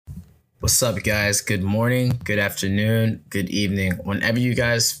What's up, guys? Good morning, good afternoon, good evening. Whenever you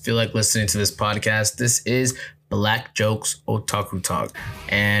guys feel like listening to this podcast, this is Black Jokes Otaku Talk.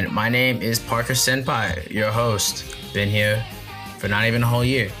 And my name is Parker Senpai, your host. Been here for not even a whole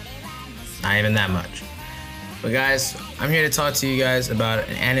year. Not even that much. But guys, I'm here to talk to you guys about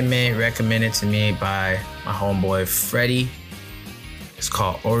an anime recommended to me by my homeboy Freddy. It's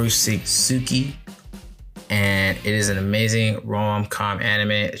called Uruseki, and it is an amazing rom-com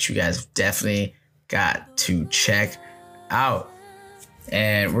anime that you guys definitely got to check out.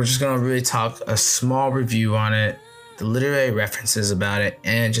 And we're just gonna really talk a small review on it, the literary references about it,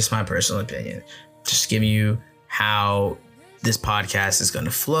 and just my personal opinion. Just giving you how this podcast is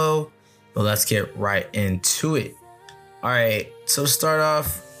gonna flow. But let's get right into it. All right, so to start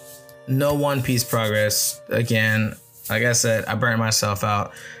off, no One Piece progress. Again, like I said, I burnt myself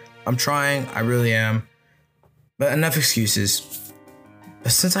out. I'm trying, I really am. But enough excuses.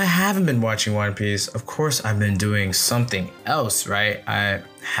 But since I haven't been watching One Piece, of course I've been doing something else, right? I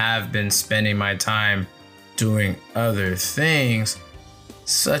have been spending my time doing other things,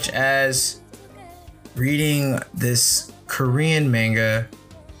 such as reading this Korean manga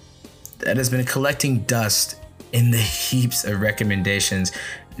that has been collecting dust in the heaps of recommendations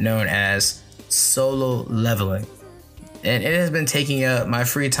known as Solo Leveling. And it has been taking up my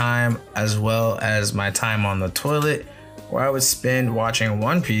free time as well as my time on the toilet, where I would spend watching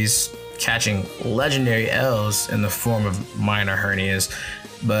One Piece, catching legendary L's in the form of minor hernias.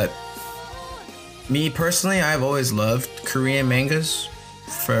 But me personally, I've always loved Korean mangas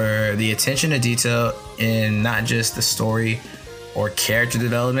for the attention to detail in not just the story or character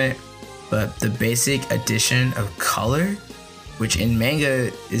development, but the basic addition of color, which in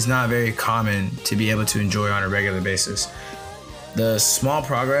manga is not very common to be able to enjoy on a regular basis. The small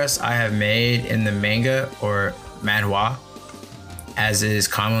progress I have made in the manga, or manhwa, as it is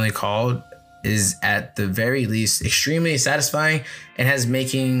commonly called, is at the very least extremely satisfying and has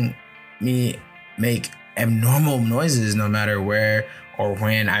making me make abnormal noises no matter where or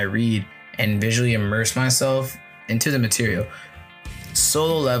when I read and visually immerse myself into the material.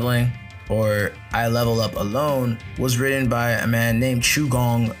 Solo Leveling, or I Level Up Alone, was written by a man named Chu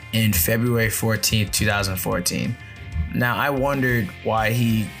Gong in February 14th, 2014. Now, I wondered why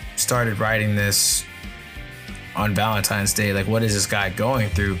he started writing this on Valentine's Day. Like, what is this guy going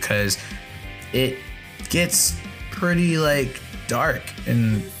through? Because it gets pretty, dark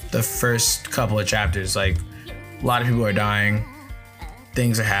in the first couple of chapters. Like, a lot of people are dying.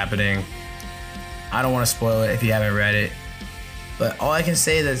 Things are happening. I don't want to spoil it if you haven't read it. But all I can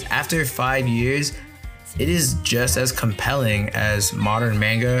say is after 5 years, it is just as compelling as modern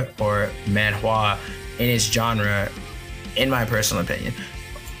manga or manhwa in its genre, in my personal opinion.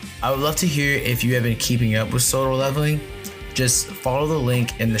 I would love to hear if you have been keeping up with Solo Leveling. Just follow the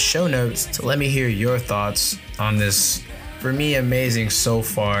link in the show notes to let me hear your thoughts on this, for me, amazing so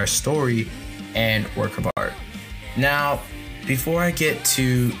far story and work of art. Now, before I get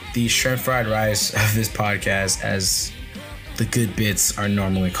to the shrimp fried rice of this podcast, as the good bits are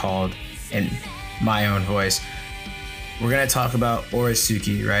normally called in my own voice, we're going to talk about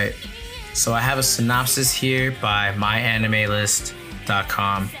Uruseki, right? So I have a synopsis here by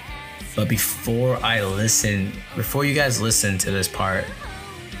myanimelist.com. But before you guys listen to this part,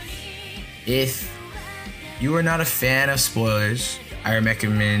 if you are not a fan of spoilers, I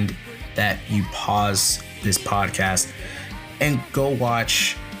recommend that you pause this podcast and go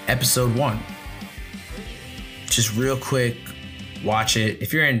watch episode 1. Just real quick, watch it.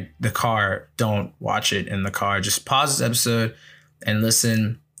 If you're in the car, don't watch it in the car. Just pause this episode and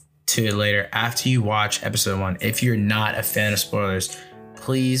listen to it later after you watch episode 1. If you're not a fan of spoilers,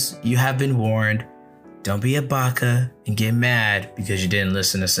 please, you have been warned. Don't be a baka and get mad because you didn't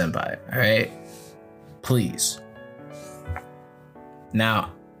listen to Senpai, all right? Please.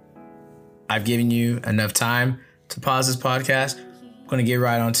 Now, I've given you enough time to pause this podcast. I'm going to get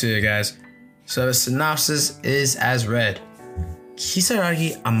right onto it, guys. So the synopsis is as read.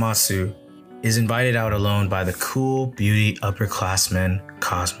 Kisaragi Amasu is invited out alone by the cool beauty upperclassman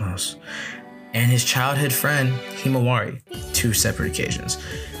Cosmos and his childhood friend Himawari, 2 separate occasions,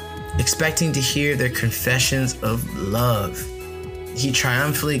 expecting to hear their confessions of love. He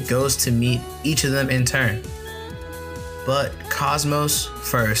triumphantly goes to meet each of them in turn. But Cosmos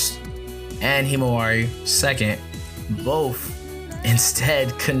first and Himawari second both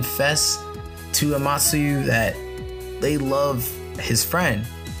instead confess to Amatsuyu that they love his friend,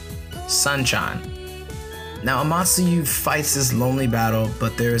 Sanchan. Now Amatsuyu fights this lonely battle,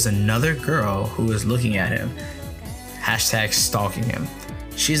 but there is another girl who is looking at him, #stalking him.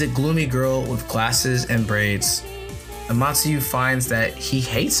 She's a gloomy girl with glasses and braids. Amatsuyu finds that he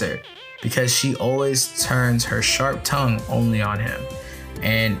hates her because she always turns her sharp tongue only on him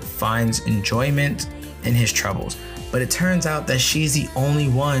and finds enjoyment in his troubles. But it turns out that she's the only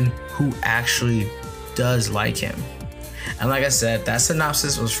one who actually does like him. And like I said, that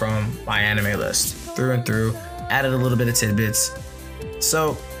synopsis was from my anime list, through and through, added a little bit of tidbits.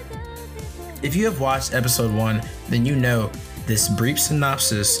 So if you have watched episode 1, then you know this brief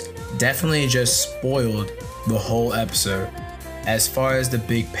synopsis definitely just spoiled the whole episode as far as the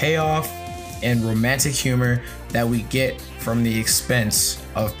big payoff and romantic humor that we get from the expense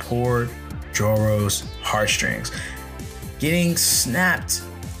of poor Joro's heartstrings, getting snapped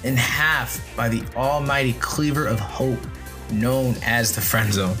in half by the almighty cleaver of hope known as the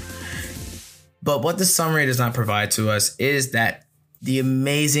friend zone. But what the summary does not provide to us is that the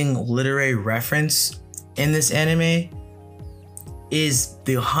amazing literary reference in this anime is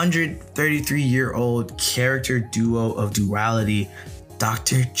the 133-year-old character duo of duality,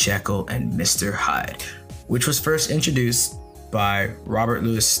 Dr. Jekyll and Mr. Hyde, which was first introduced by Robert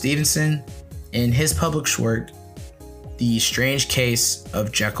Louis Stevenson in his published work, The Strange Case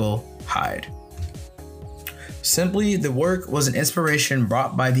of Jekyll Hyde. Simply, the work was an inspiration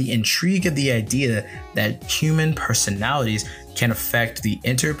brought by the intrigue of the idea that human personalities can affect the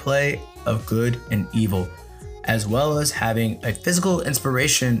interplay of good and evil, as well as having a physical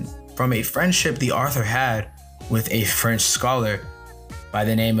inspiration from a friendship the author had with a French scholar by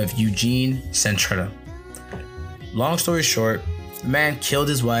the name of Eugene Centretta. Long story short, the man killed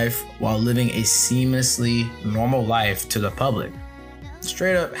his wife while living a seamlessly normal life to the public.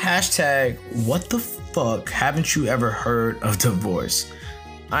 Straight up, hashtag, what the fuck haven't you ever heard of divorce?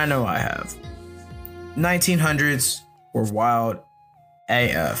 I know I have. 1900s were wild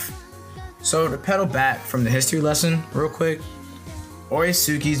AF. So to pedal back from the history lesson real quick,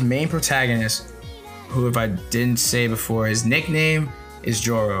 Oresuki's main protagonist, who if I didn't say before, his nickname is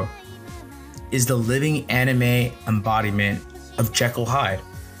Joro, is the living anime embodiment of Jekyll Hyde.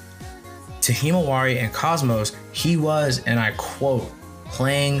 To Himawari and Cosmos, he was, and I quote,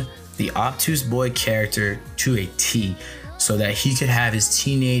 playing the obtuse boy character to a T so that he could have his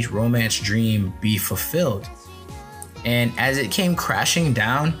teenage romance dream be fulfilled. And as it came crashing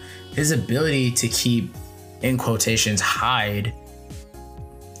down, his ability to keep, in quotations, Hyde,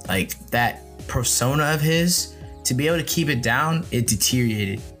 like that persona of his, to be able to keep it down, it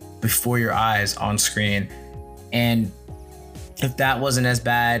deteriorated before your eyes on screen. And if that wasn't as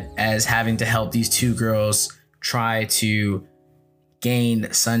bad as having to help these two girls try to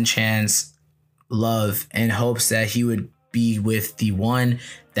gain Sun-chan's love in hopes that he would be with the one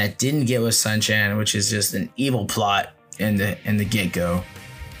that didn't get with Sun-chan, which is just an evil plot in the get-go.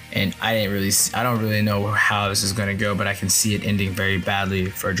 And I don't really know how this is going to go, but I can see it ending very badly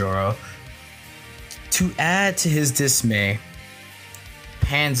for Joro. To add to his dismay,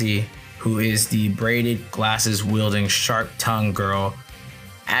 Pansy, who is the braided glasses wielding sharp tongue girl,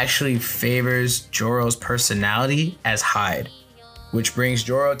 actually favors Joro's personality as Hyde, which brings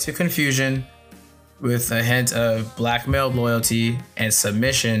Joro to confusion with a hint of blackmailed loyalty and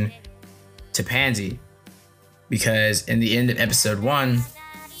submission to Pansy. Because in the end of episode 1,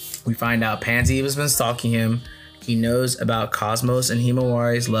 we find out Pansy has been stalking him. He knows about Cosmos and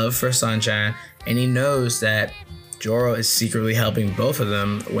Himawari's love for Sun-chan, and he knows that Joro is secretly helping both of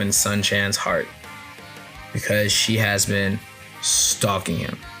them win Sun-chan's heart because she has been stalking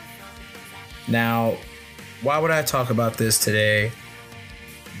him. Now, why would I talk about this today?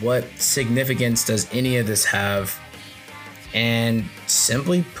 What significance does any of this have? And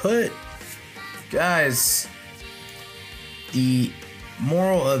simply put, guys, the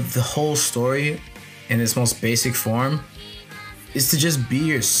moral of the whole story in its most basic form is to just be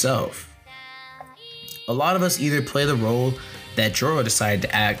yourself. A lot of us either play the role that Joro decided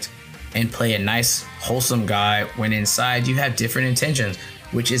to act and play a nice, wholesome guy when inside you have different intentions,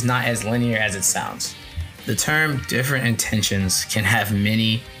 which is not as linear as it sounds. The term different intentions can have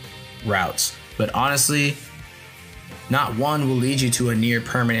many routes, but honestly, not one will lead you to a near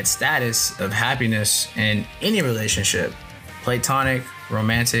permanent status of happiness in any relationship, platonic,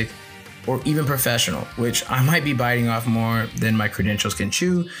 romantic, or even professional, which I might be biting off more than my credentials can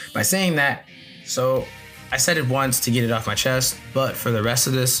chew by saying that. So I said it once to get it off my chest, but for the rest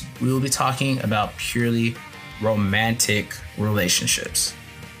of this, we will be talking about purely romantic relationships.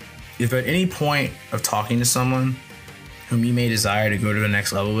 If at any point of talking to someone whom you may desire to go to the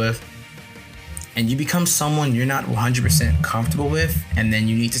next level with, and you become someone you're not 100% comfortable with, and then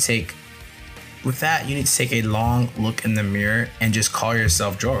you need to take a long look in the mirror and just call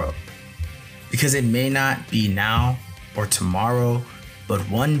yourself Joro. Because it may not be now or tomorrow, but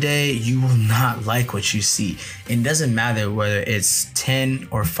one day you will not like what you see. It doesn't matter whether it's 10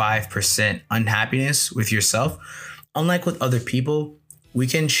 or 5% unhappiness with yourself. Unlike with other people, we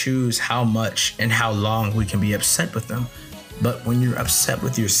can choose how much and how long we can be upset with them. But when you're upset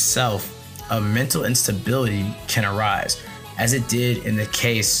with yourself, a mental instability can arise, as it did in the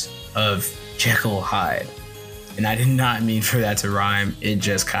case of Jekyll Hyde. And I did not mean for that to rhyme. It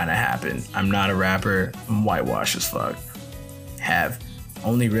just kind of happened. I'm not a rapper. I'm whitewashed as fuck. Have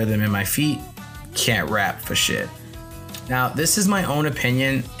only rhythm in my feet. Can't rap for shit. Now, this is my own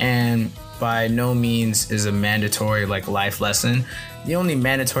opinion and by no means is a mandatory life lesson. The only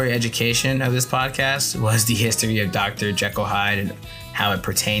mandatory education of this podcast was the history of Dr. Jekyll Hyde and how it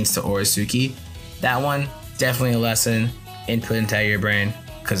pertains to Oresuki. That one, definitely a lesson. Input into your brain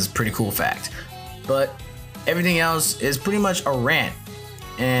because it's a pretty cool fact. But everything else is pretty much a rant.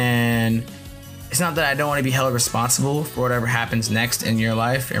 And it's not that I don't want to be held responsible for whatever happens next in your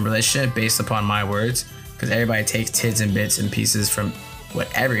life and relationship based upon my words, because everybody takes tidbits and bits and pieces from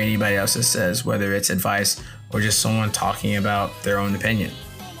whatever anybody else says, whether it's advice or just someone talking about their own opinion.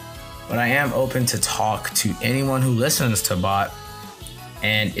 But I am open to talk to anyone who listens to Bot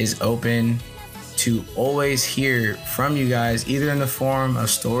and is open to always hear from you guys, either in the form of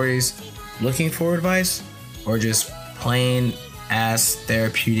stories looking for advice or just plain ass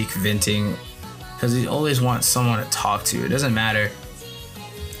therapeutic venting, because you always want someone to talk to. It doesn't matter.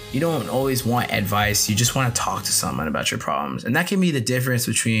 You don't always want advice. You just want to talk to someone about your problems. And that can be the difference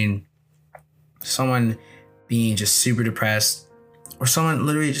between someone being just super depressed or someone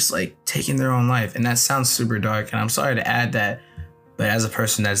literally just taking their own life. And that sounds super dark. And I'm sorry to add that, but as a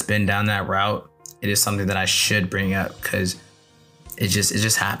person that's been down that route, it is something that I should bring up because it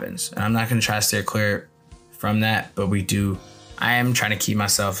just happens. And I'm not going to try to steer clear from that, but I am trying to keep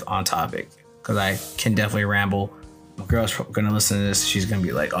myself on topic because I can definitely ramble. My girl's going to listen to this. She's going to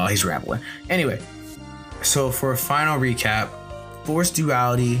be like, oh, he's rambling. Anyway, so for a final recap, forced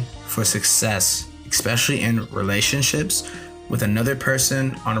duality for success, especially in relationships with another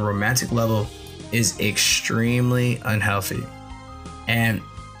person on a romantic level, is extremely unhealthy. And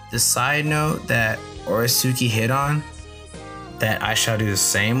the side note that Oresuki hit on that I shall do the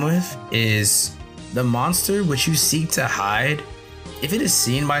same with is the monster which you seek to hide. If it is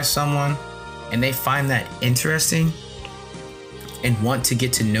seen by someone and they find that interesting and want to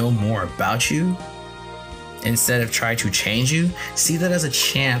get to know more about you instead of try to change you, see that as a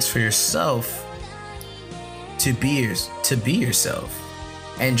chance for yourself to be yourself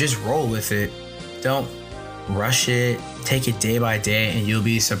and just roll with it. Don't rush it. Take it day by day and you'll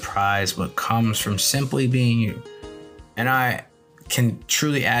be surprised what comes from simply being you. And I can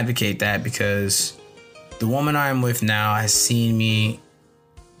truly advocate that because the woman I'm with now has seen me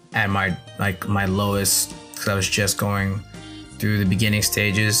at my lowest, because I was just going through the beginning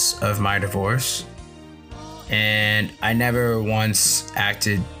stages of my divorce. And I never once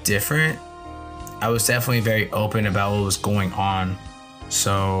acted different. I was definitely very open about what was going on.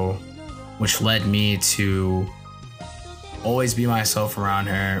 So, which led me to always be myself around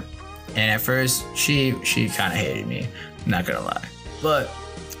her. And at first, she kind of hated me, I'm not gonna lie. But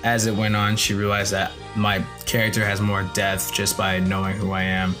as it went on, she realized that my character has more depth just by knowing who I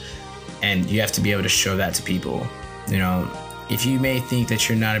am. And you have to be able to show that to people. You know, if you may think that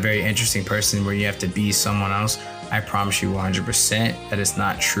you're not a very interesting person where you have to be someone else, I promise you 100% that it's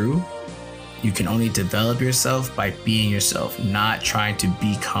not true. You can only develop yourself by being yourself, not trying to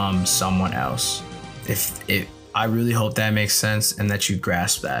become someone else. I really hope that makes sense and that you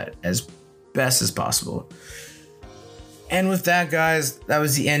grasp that as best as possible. And with that, guys, that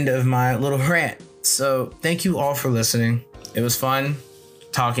was the end of my little rant. So thank you all for listening. It was fun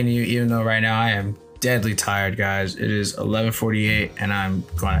talking to you, even though right now I am deadly tired, guys. It is 11:48 and I'm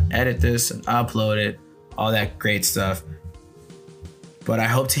going to edit this and upload it, all that great stuff. But I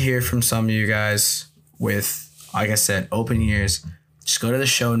hope to hear from some of you guys with, like I said, open ears. Just go to the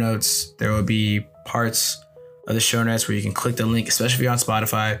show notes. There will be parts of the show notes where you can click the link, especially if you're on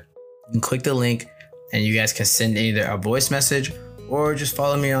Spotify. You can click the link and you guys can send either a voice message or just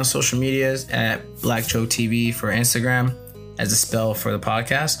follow me on social medias at Black Joke TV for Instagram as a spell for the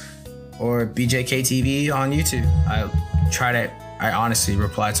podcast, or BJKTV on YouTube. I honestly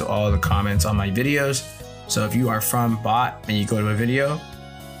reply to all the comments on my videos. So if you are from Bot and you go to a video,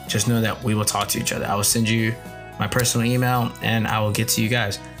 just know that we will talk to each other. I will send you my personal email and I will get to you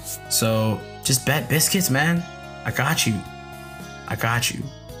guys. So just bet biscuits, man. I got you.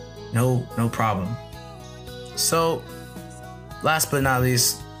 No problem. So last but not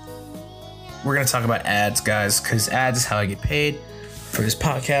least, we're going to talk about ads, guys, because ads is how I get paid for this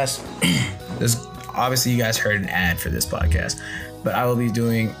podcast. Obviously, you guys heard an ad for this podcast. but I will be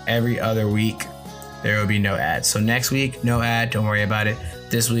doing every other week. There will be no ads. So next week, no ad, don't worry about it.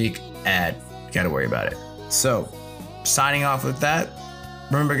 This week, ad, you gotta worry about it. So, signing off with that.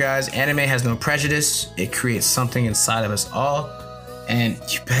 Remember guys, anime has no prejudice. It creates something inside of us all. And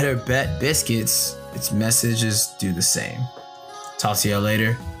you better bet biscuits, its messages do the same. Talk to y'all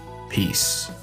later. Peace.